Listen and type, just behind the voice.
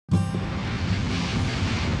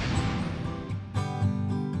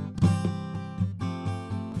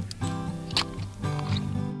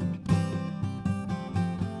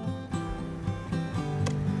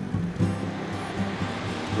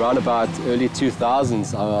Around about early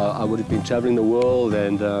 2000s, I would have been traveling the world,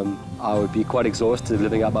 and I would be quite exhausted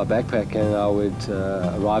living out my backpack, and I would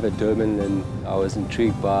arrive at Durban, and I was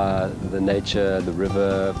intrigued by the nature, the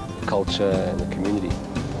river, culture, and the community.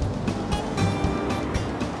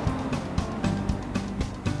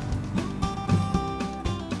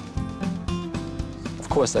 Of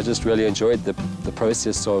course, I just really enjoyed the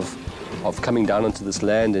process of coming down onto this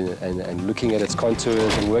land and looking at its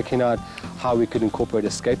contours and working out how we could incorporate a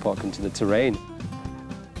skate park into the terrain.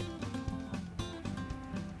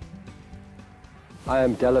 I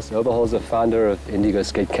am Dallas Oberholzer, founder of Indigo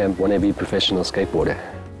Skate Camp, wannabe professional skateboarder.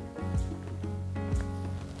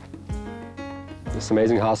 This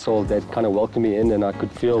amazing household that kind of welcomed me in, and I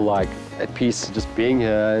could feel like at peace just being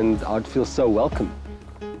here, and I'd feel so welcome.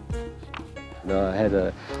 You know, I had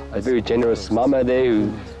a very generous mama there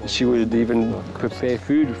who she would even prepare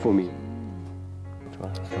food for me.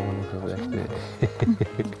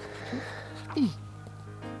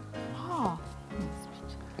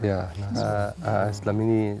 Yeah,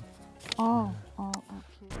 Islamini. Oh, okay.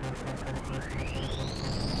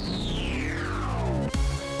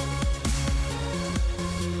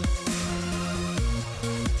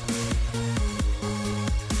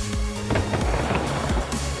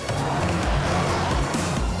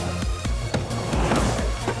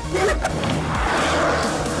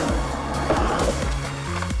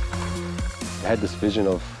 I had this vision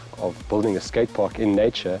of building a skate park in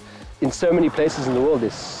nature. In so many places in the world,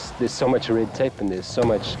 there's so much red tape and there's so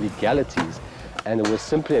much legalities. And it was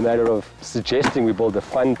simply a matter of suggesting we build a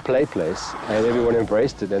fun play place, and everyone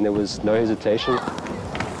embraced it, and there was no hesitation.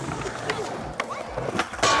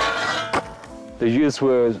 The youths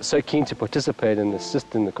were so keen to participate and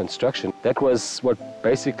assist in the construction. That was what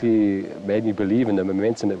basically made me believe in the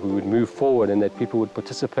momentum that we would move forward and that people would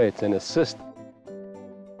participate and assist.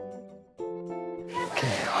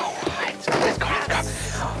 Okay, all right, let's go.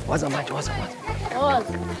 What's on, what's on?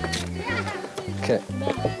 Okay,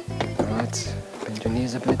 all right, bend your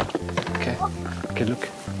knees a bit. Okay, look,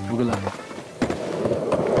 Google up.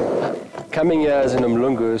 Coming here as an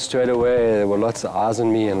Mlungu, straight away there were lots of eyes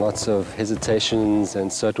on me and lots of hesitations,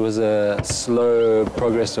 and so it was a slow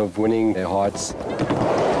progress of winning their hearts.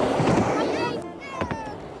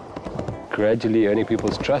 Gradually earning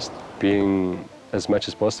people's trust, being as much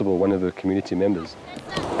as possible one of the community members.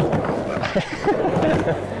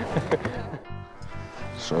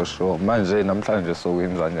 Sure. Manje namhlanje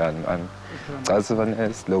sokwenza njani man? Chaza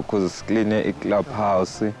fanele silokhu sikline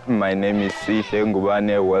i-clubhouse. My name is Sihle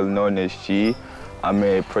Ngubane, well known as G. I'm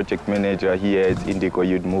a project manager here at Indigo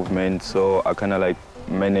Youth Movement, so I kind of like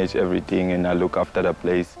manage everything and I look after the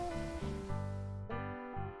place.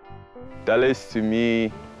 Dallas, to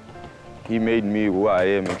me, he made me who I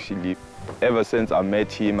am actually. Ever since I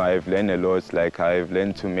met him, I've learned a lot. Like, I've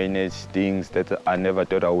learned to manage things that I never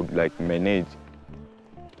thought I would like manage.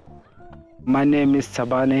 My name is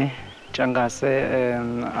Tabane Changase,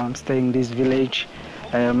 and I'm staying in this village.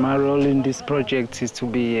 My role in this project is to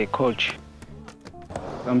be a coach.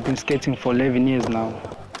 I've been skating for 11 years now.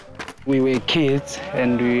 We were kids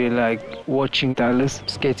and we were like watching Dallas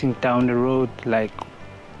skating down the road, like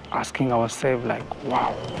asking ourselves like,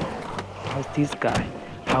 wow, how's this guy?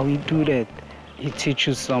 How he do that? He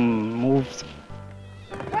teaches some moves.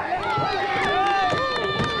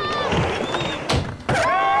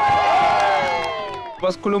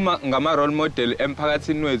 Basikhuluma ngama role model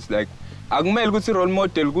emphakathini wethu, like akumele ukuthi role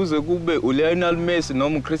model kuze kube uLionel Messi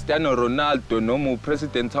noma uCristiano Ronaldo noma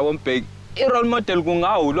uPresident Thabo Mbeki. I-role model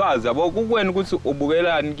kungawulwazi yabo, kukwena ukuthi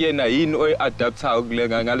ubukelani kuyena yini oyi-adaptayo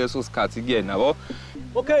kulenga ngaleso sikhathi kuyena yabo.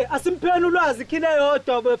 Okay, asimpheni ulwazi khina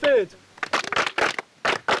yodwa bafethu.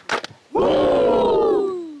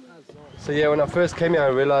 So yeah, when I first came here, I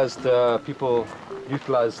realized people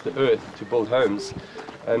utilized the earth to build homes.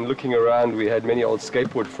 And looking around, we had many old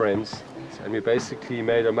skateboard frames, and we basically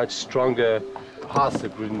made a much stronger house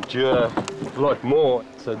that would endure a lot more.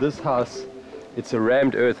 So this house, it's a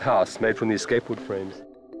rammed earth house made from these skateboard frames.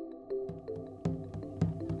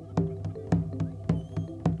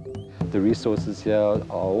 The resources here are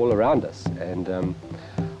all around us, and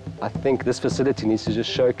I think this facility needs to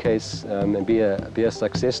just showcase and be a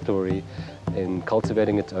success story in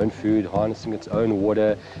cultivating its own food, harnessing its own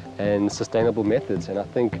water, and sustainable methods. And I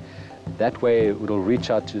think that way it will reach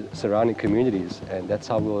out to surrounding communities, and that's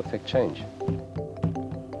how we'll affect change.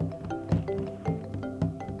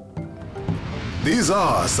 These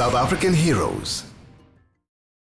are South African heroes.